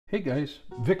Hey guys,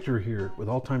 Victor here with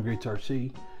All Time Greats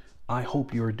RC. I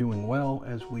hope you're doing well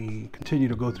as we continue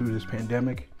to go through this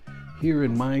pandemic. Here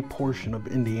in my portion of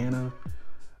Indiana,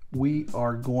 we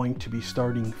are going to be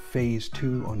starting phase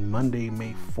 2 on Monday,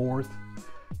 May 4th,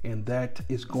 and that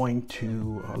is going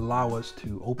to allow us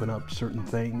to open up certain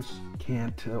things.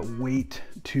 Can't wait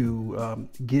to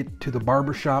get to the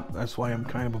barber shop. That's why I'm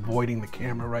kind of avoiding the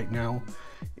camera right now.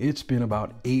 It's been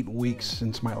about 8 weeks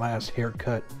since my last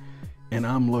haircut, and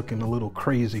I'm looking a little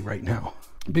crazy right now.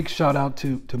 Big shout out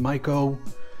to Mike O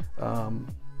and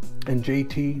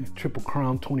JT, Triple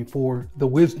Crown 24. The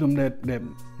wisdom that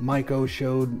Mike O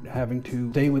showed, having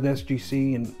to stay with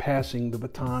SGC and passing the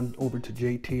baton over to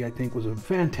JT, I think was a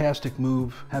fantastic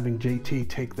move, having JT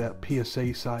take that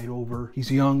PSA side over.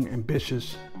 He's young,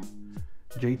 ambitious.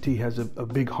 JT has a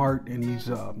big heart, and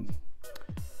he's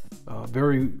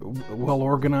very well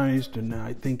organized, and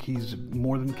I think he's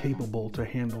more than capable to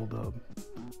handle the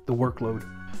workload.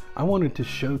 I wanted to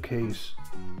showcase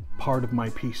part of my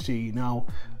PC. Now,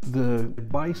 the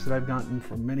advice that I've gotten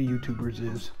from many YouTubers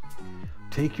is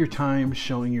take your time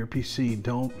showing your PC.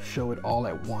 Don't show it all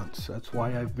at once. That's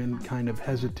why I've been kind of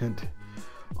hesitant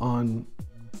on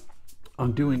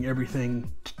doing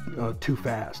everything too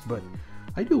fast. But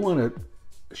I do want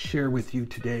to share with you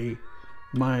today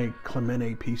my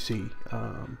Clemente PC.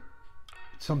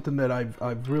 Something that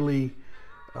I've really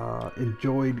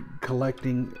enjoyed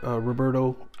collecting,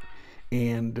 Roberto,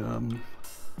 and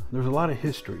there's a lot of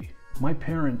history. My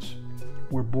parents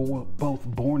were both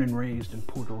born and raised in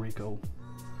Puerto Rico,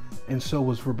 and so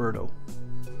was Roberto.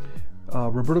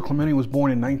 Roberto Clemente was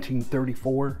born in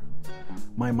 1934.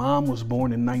 My mom was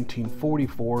born in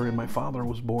 1944, and my father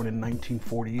was born in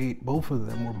 1948. Both of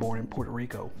them were born in Puerto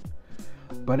Rico.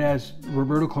 But as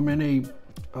Roberto Clemente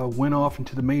went off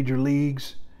into the major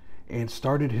leagues and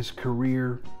started his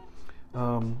career,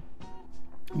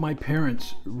 my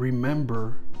parents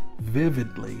remember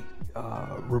vividly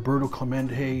Roberto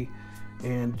Clemente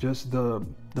and just the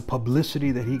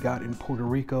publicity that he got in Puerto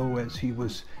Rico as he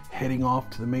was heading off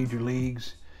to the major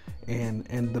leagues,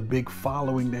 and the big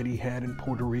following that he had in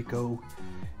Puerto Rico.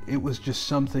 It was just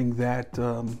something that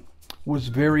was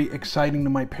very exciting to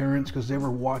my parents, because they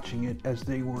were watching it as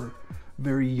they were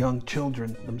very young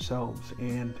children themselves.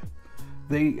 And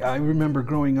I remember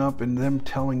growing up and them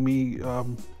telling me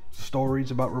stories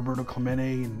about Roberto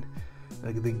Clemente and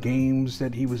the games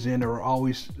that he was in.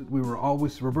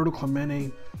 Roberto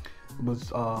Clemente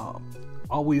was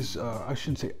always, I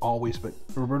shouldn't say always, but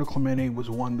Roberto Clemente was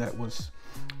one that was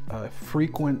a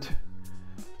frequent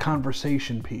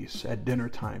conversation piece at dinner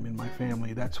time in my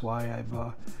family. That's why I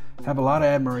have a lot of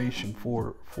admiration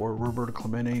for Roberto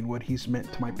Clemente and what he's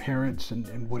meant to my parents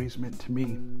and what he's meant to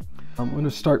me. I'm going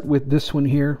to start with this one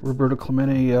here, Roberto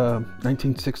Clemente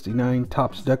 1969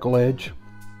 Topps Decal Edge.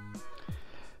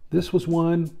 This was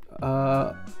one,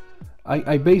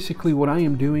 I basically, what I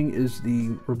am doing is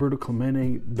the Roberto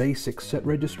Clemente basic set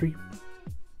registry.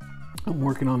 I'm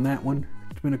working on that one.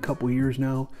 It's been a couple years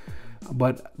now,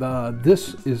 but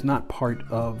this is not part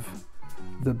of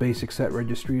the basic set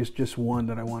registry. Is just one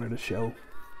that I wanted to show.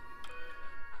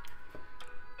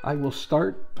 I will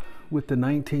start with the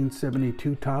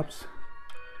 1972 Topps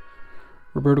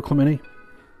Roberto Clemente.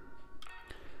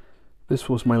 This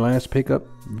was my last pickup.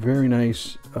 Very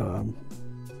nice,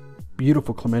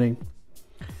 beautiful Clemente.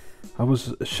 I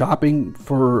was shopping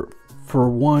for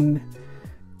one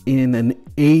in an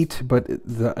 8, but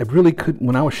I really couldn't.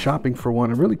 When I was shopping for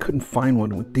one, I really couldn't find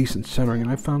one with decent centering,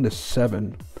 and I found a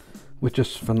 7 with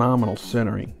just phenomenal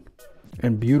centering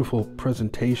and beautiful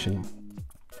presentation.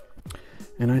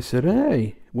 And I said,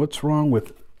 hey, what's wrong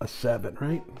with a 7,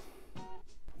 right?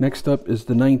 Next up is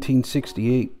the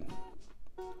 1968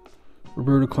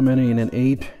 Roberto Clemente in an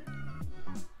 8.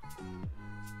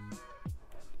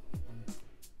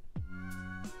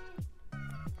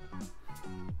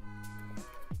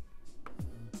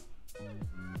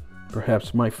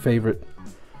 Perhaps my favorite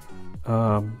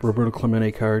Roberto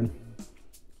Clemente card.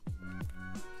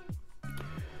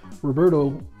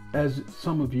 Roberto, as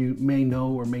some of you may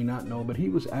know or may not know, but he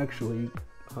was actually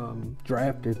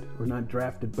drafted, or not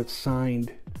drafted, but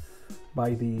signed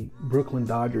by the Brooklyn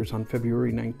Dodgers on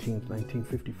February 19th,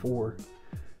 1954.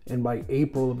 And by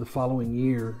April of the following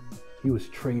year, he was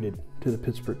traded to the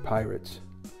Pittsburg Pirates.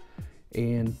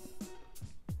 And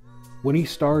when he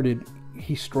started,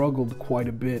 he struggled quite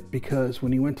a bit, because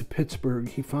when he went to Pittsburgh,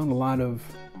 he found a lot of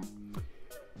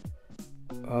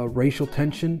racial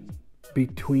tension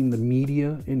between the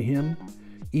media and him,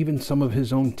 even some of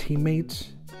his own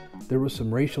teammates. There was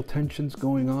some racial tensions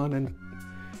going on,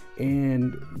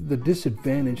 and the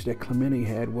disadvantage that Clemente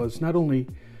had was not only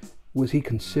was he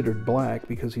considered black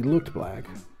because he looked black,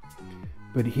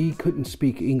 but he couldn't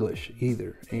speak English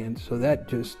either, and so that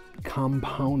just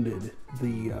compounded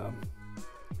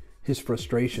his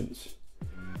frustrations.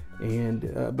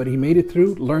 And but he made it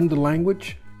through, learned the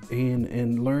language,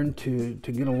 and learned to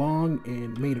get along,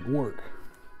 and made it work.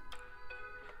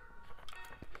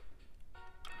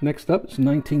 Next up is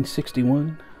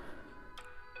 1961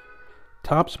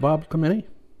 Topps Bob Clemente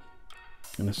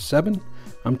in a 7.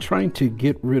 I'm trying to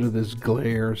get rid of this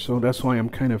glare, so that's why I'm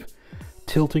kind of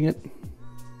tilting it.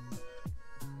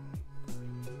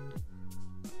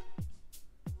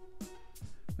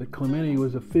 But Clemente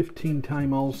was a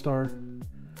 15-time All-Star,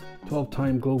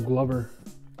 12-time Gold Glover,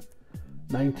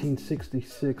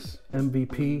 1966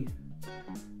 MVP,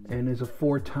 and is a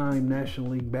 4-time National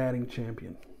League batting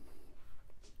champion.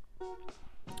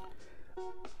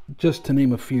 Just to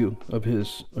name a few of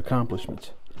his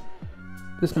accomplishments.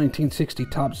 This 1960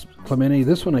 Topps Clemente,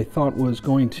 this one I thought was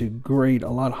going to grade a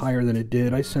lot higher than it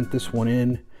did. I sent this one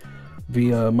in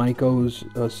via Maiko's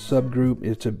subgroup.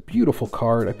 It's a beautiful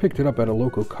card. I picked it up at a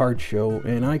local card show,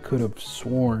 and I could have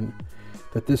sworn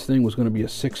that this thing was going to be a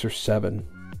 6 or 7.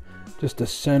 Just the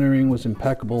centering was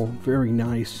impeccable, very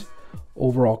nice.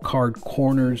 Overall card,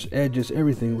 corners, edges,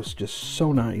 everything was just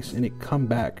so nice, and it come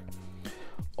back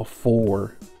a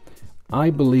 4. I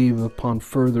believe upon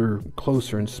further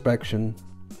closer inspection,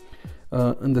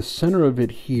 in the center of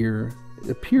it here, it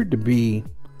appeared to be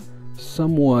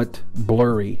somewhat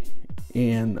blurry,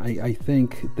 and I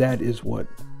think that is what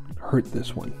hurt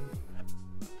this one.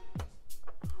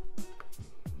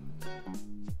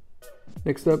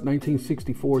 Next up,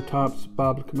 1964 Topps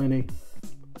Bob Clemente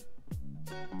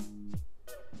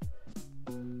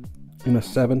in a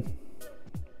 7.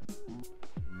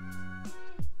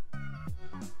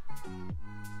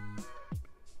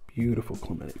 Beautiful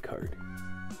Clemente card.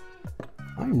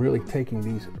 I'm really taking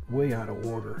these way out of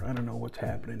order. I don't know what's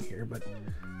happening here, but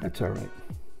that's all right.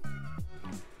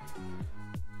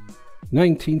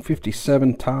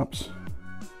 1957 Topps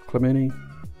Clemente.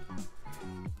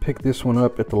 Picked this one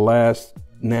up at the last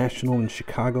National in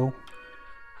Chicago.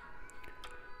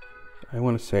 I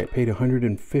want to say I paid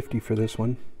 $150 for this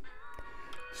one.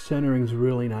 Centering's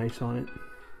really nice on it.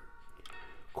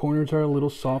 Corners are a little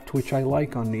soft, which I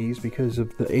like on these because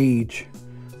of the age.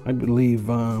 I believe,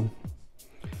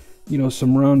 you know,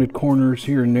 some rounded corners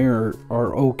here and there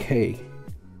are okay.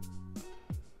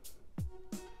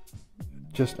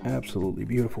 Just absolutely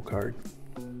beautiful card.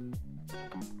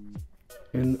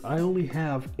 And I only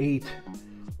have 8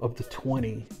 of the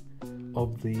 20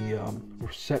 of the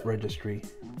set registry.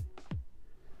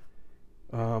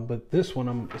 But this one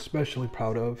I'm especially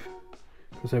proud of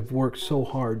because I've worked so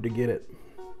hard to get it.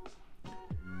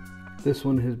 This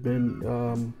one has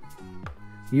been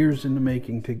years in the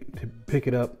making to pick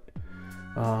it up.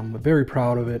 I'm very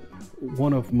proud of it.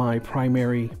 One of my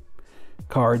primary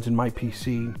cards in my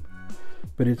PC,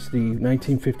 but it's the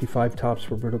 1955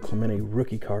 Topps Roberto Clemente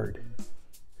rookie card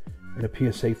in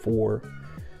a PSA 4.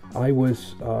 I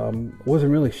wasn't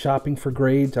really shopping for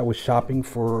grades. I was shopping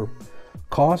for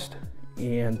cost,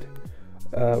 and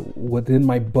within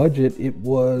my budget, it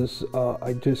was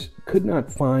I just could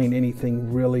not find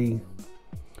anything really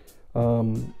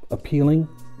appealing.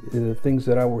 The things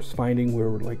that I was finding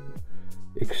were like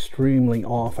extremely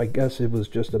off. I guess it was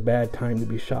just a bad time to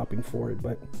be shopping for it,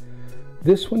 but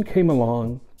this one came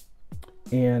along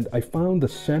and I found the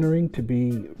centering to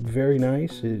be very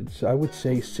nice. It's, I would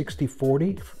say,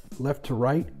 60-40 left to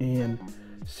right and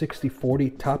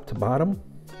 60-40 top to bottom.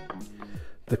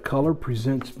 The color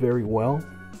presents very well.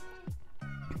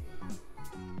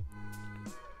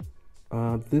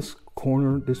 This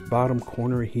corner, this bottom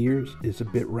corner here is a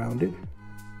bit rounded.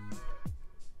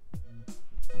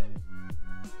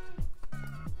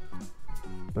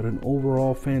 But an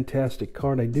overall fantastic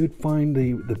card. I did find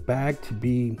the bag to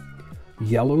be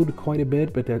yellowed quite a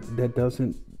bit, but that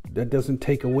doesn't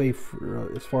take away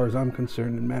as far as I'm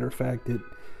concerned. As a matter of fact, it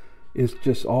is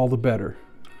just all the better,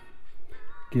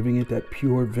 giving it that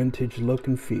pure vintage look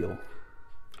and feel.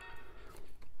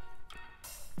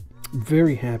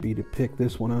 Very happy to pick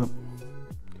this one up.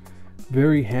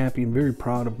 Very happy and very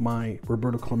proud of my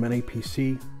Roberto Clemente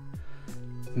PC.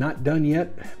 Not done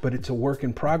yet, but it's a work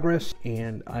in progress,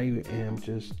 and I am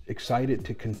just excited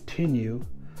to continue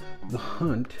the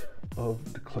hunt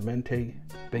of the Clemente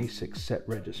Basic Set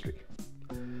Registry.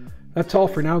 That's all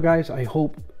for now, guys. I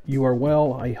hope you are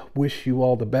well. I wish you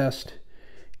all the best,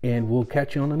 and we'll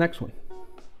catch you on the next one.